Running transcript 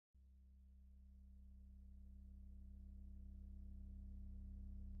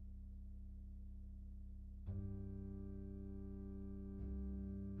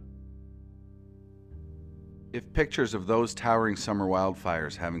If pictures of those towering summer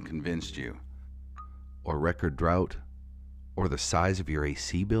wildfires haven't convinced you, or record drought, or the size of your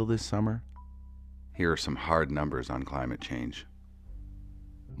AC bill this summer, here are some hard numbers on climate change.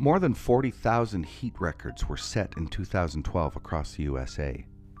 More than 40,000 heat records were set in 2012 across the USA.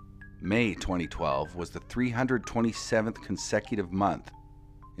 May 2012 was the 327th consecutive month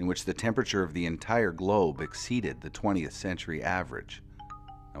in which the temperature of the entire globe exceeded the 20th century average.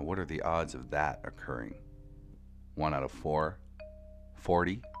 Now, what are the odds of that occurring? 1 out of 4?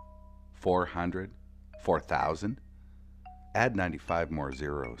 40? 400? 4,000? Add 95 more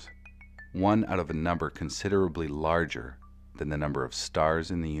zeros. 1 out of a number considerably larger than the number of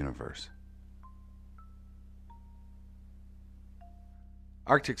stars in the universe.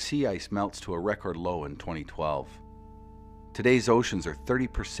 Arctic sea ice melts to a record low in 2012. Today's oceans are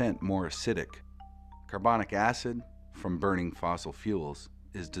 30% more acidic. Carbonic acid, from burning fossil fuels,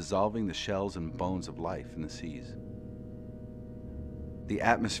 is dissolving the shells and bones of life in the seas. The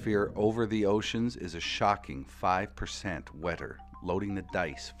atmosphere over the oceans is a shocking 5% wetter, loading the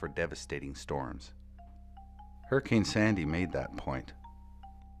dice for devastating storms. Hurricane Sandy made that point,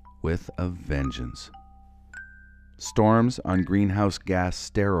 with a vengeance. Storms on greenhouse gas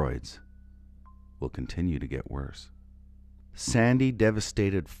steroids will continue to get worse. Sandy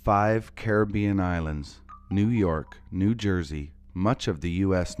devastated 5 Caribbean islands, New York, New Jersey, much of the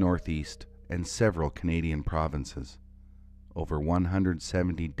U.S. Northeast, and several Canadian provinces. Over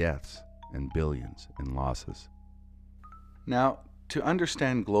 170 deaths and billions in losses. Now, to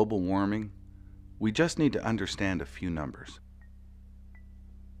understand global warming, we just need to understand a few numbers.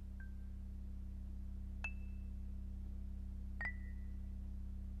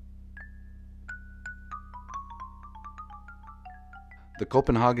 The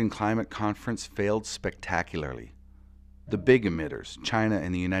Copenhagen Climate Conference failed spectacularly. The big emitters, China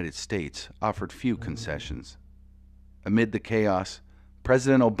and the United States, offered few concessions. Amid the chaos,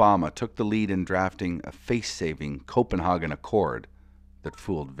 President Obama took the lead in drafting a face-saving Copenhagen Accord that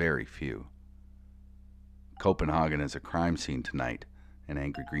fooled very few. Copenhagen is a crime scene tonight, an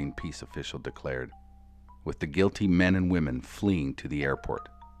angry Greenpeace official declared, with the guilty men and women fleeing to the airport.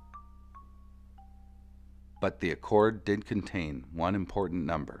 But the accord did contain one important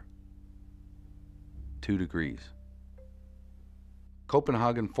number: 2 degrees.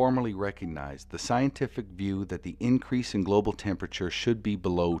 Copenhagen formally recognized the scientific view that the increase in global temperature should be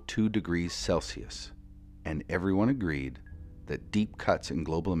below 2 degrees Celsius, and everyone agreed that deep cuts in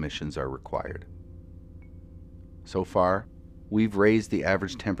global emissions are required. So far, we've raised the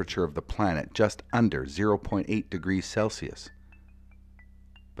average temperature of the planet just under 0.8 degrees Celsius.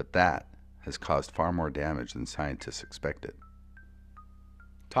 But that has caused far more damage than scientists expected.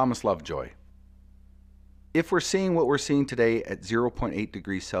 Thomas Lovejoy. If we're seeing what we're seeing today at 0.8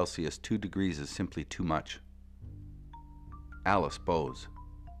 degrees Celsius, 2 degrees is simply too much. Alice Bowes.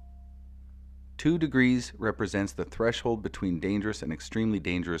 2 degrees represents the threshold between dangerous and extremely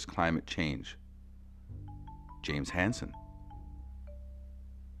dangerous climate change. James Hansen.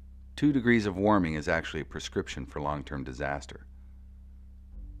 2 degrees of warming is actually a prescription for long-term disaster.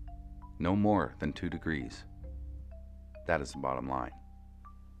 No more than 2 degrees. That is the bottom line.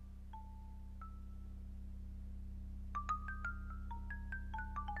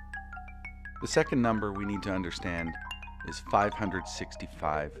 The second number we need to understand is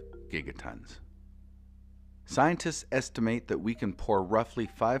 565 gigatons. Scientists estimate that we can pour roughly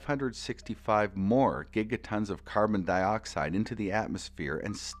 565 more gigatons of carbon dioxide into the atmosphere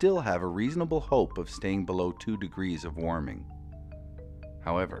and still have a reasonable hope of staying below 2 degrees of warming.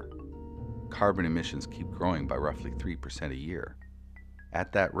 However, carbon emissions keep growing by roughly 3% a year.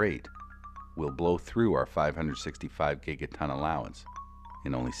 At that rate, we'll blow through our 565 gigaton allowance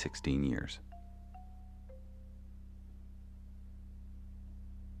in only 16 years.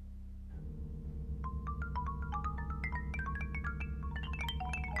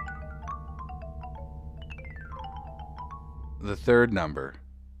 The third number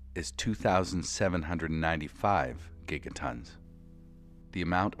is 2,795 gigatons, the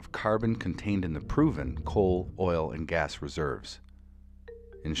amount of carbon contained in the proven coal, oil, and gas reserves.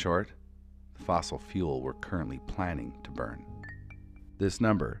 In short, the fossil fuel we're currently planning to burn. This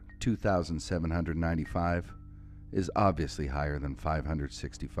number, 2,795, is obviously higher than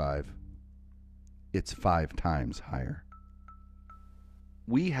 565. It's 5 times higher.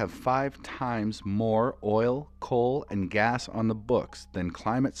 We have 5 times more oil, coal, and gas on the books than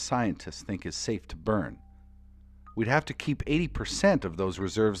climate scientists think is safe to burn. We'd have to keep 80% of those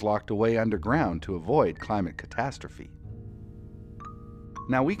reserves locked away underground to avoid climate catastrophe.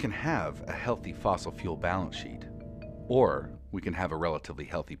 Now, we can have a healthy fossil fuel balance sheet, or we can have a relatively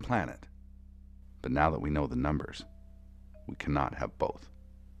healthy planet. But now that we know the numbers, we cannot have both.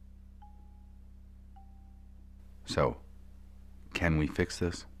 So, can we fix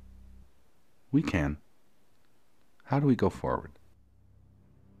this? We can. How do we go forward?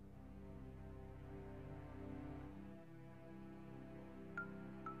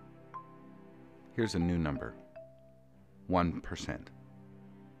 Here's a new number: 1%.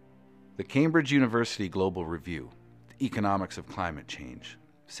 The Cambridge University Global Review, The Economics of Climate Change,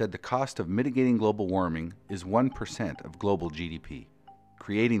 said the cost of mitigating global warming is 1% of global GDP.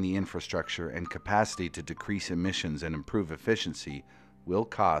 Creating the infrastructure and capacity to decrease emissions and improve efficiency will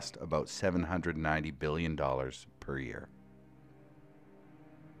cost about $790 billion per year.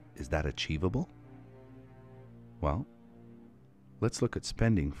 Is that achievable? Well, let's look at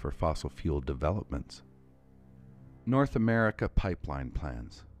spending for fossil fuel developments. North America pipeline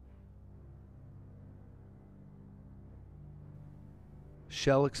plans.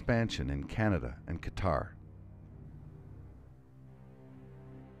 Shell expansion in Canada and Qatar.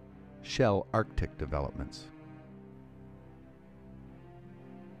 Shell Arctic developments.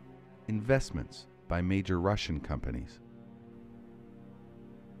 Investments by major Russian companies.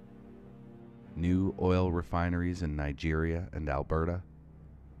 New oil refineries in Nigeria and Alberta.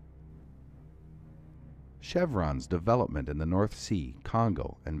 Chevron's development in the North Sea,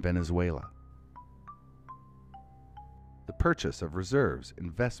 Congo, and Venezuela. The purchase of reserves,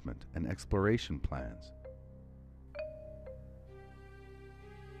 investment, and exploration plans.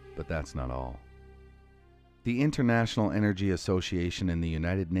 But that's not all. The International Energy Association and the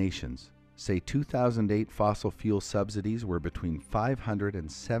United Nations say 2008 fossil fuel subsidies were between $500 and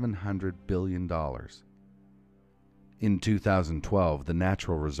 $700 billion. In 2012, the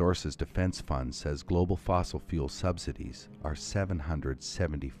Natural Resources Defense Fund says global fossil fuel subsidies are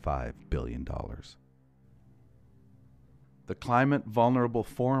 $775 billion. The Climate Vulnerable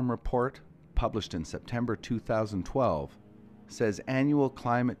Forum report, published in September 2012, says annual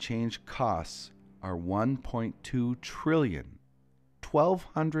climate change costs are $1.2 trillion,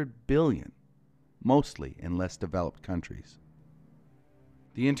 1,200 billion, mostly in less developed countries.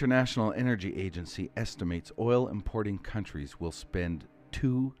 The International Energy Agency estimates oil importing countries will spend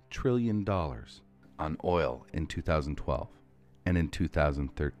 $2 trillion on oil in 2012, and in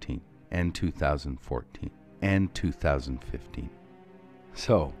 2013, and 2014, and 2015.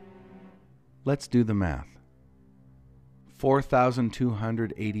 So, let's do the math.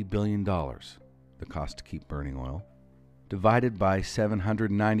 $4,280 billion, the cost to keep burning oil, divided by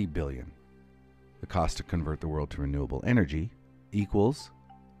 $790 billion, the cost to convert the world to renewable energy, equals...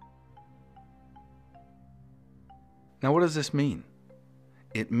 Now, what does this mean?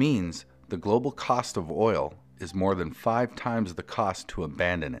 It means the global cost of oil is more than 5 times the cost to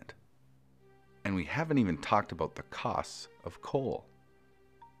abandon it. And we haven't even talked about the costs of coal.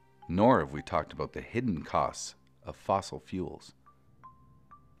 Nor have we talked about the hidden costs of fossil fuels.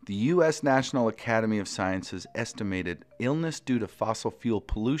 The U.S. National Academy of Sciences estimated illness due to fossil fuel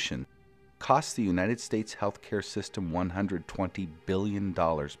pollution costs the United States healthcare system $120 billion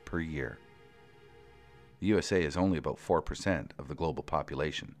per year. The USA is only about 4% of the global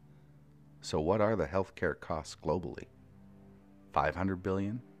population. So what are the healthcare costs globally? 500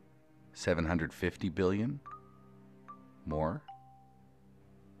 billion? 750 billion? More?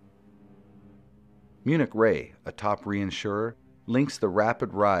 Munich Re, a top reinsurer, links the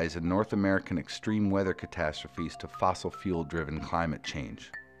rapid rise in North American extreme weather catastrophes to fossil fuel-driven climate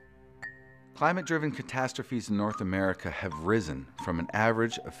change. Climate-driven catastrophes in North America have risen from an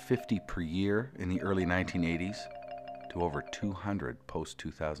average of 50 per year in the early 1980s to over 200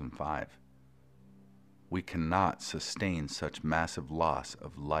 post-2005. We cannot sustain such massive loss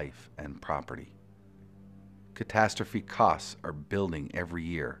of life and property. Catastrophe costs are building every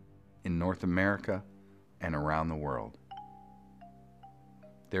year in North America and around the world.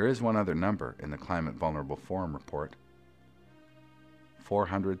 There is one other number in the Climate Vulnerable Forum report: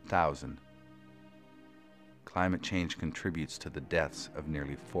 400,000. Climate change contributes to the deaths of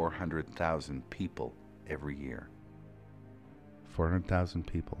nearly 400,000 people every year. 400,000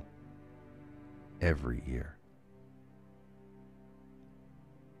 people every year.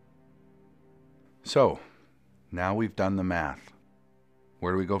 So, now we've done the math.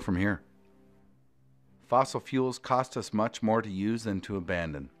 Where do we go from here? Fossil fuels cost us much more to use than to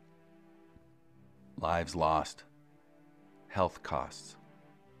abandon. Lives lost, health costs,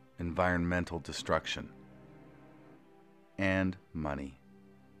 environmental destruction, and money.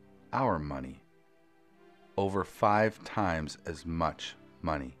 Our money. Over 5 times as much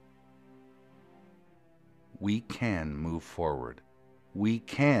money. We can move forward. We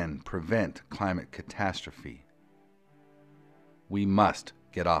can prevent climate catastrophe. We must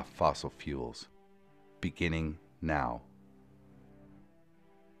get off fossil fuels. beginning now.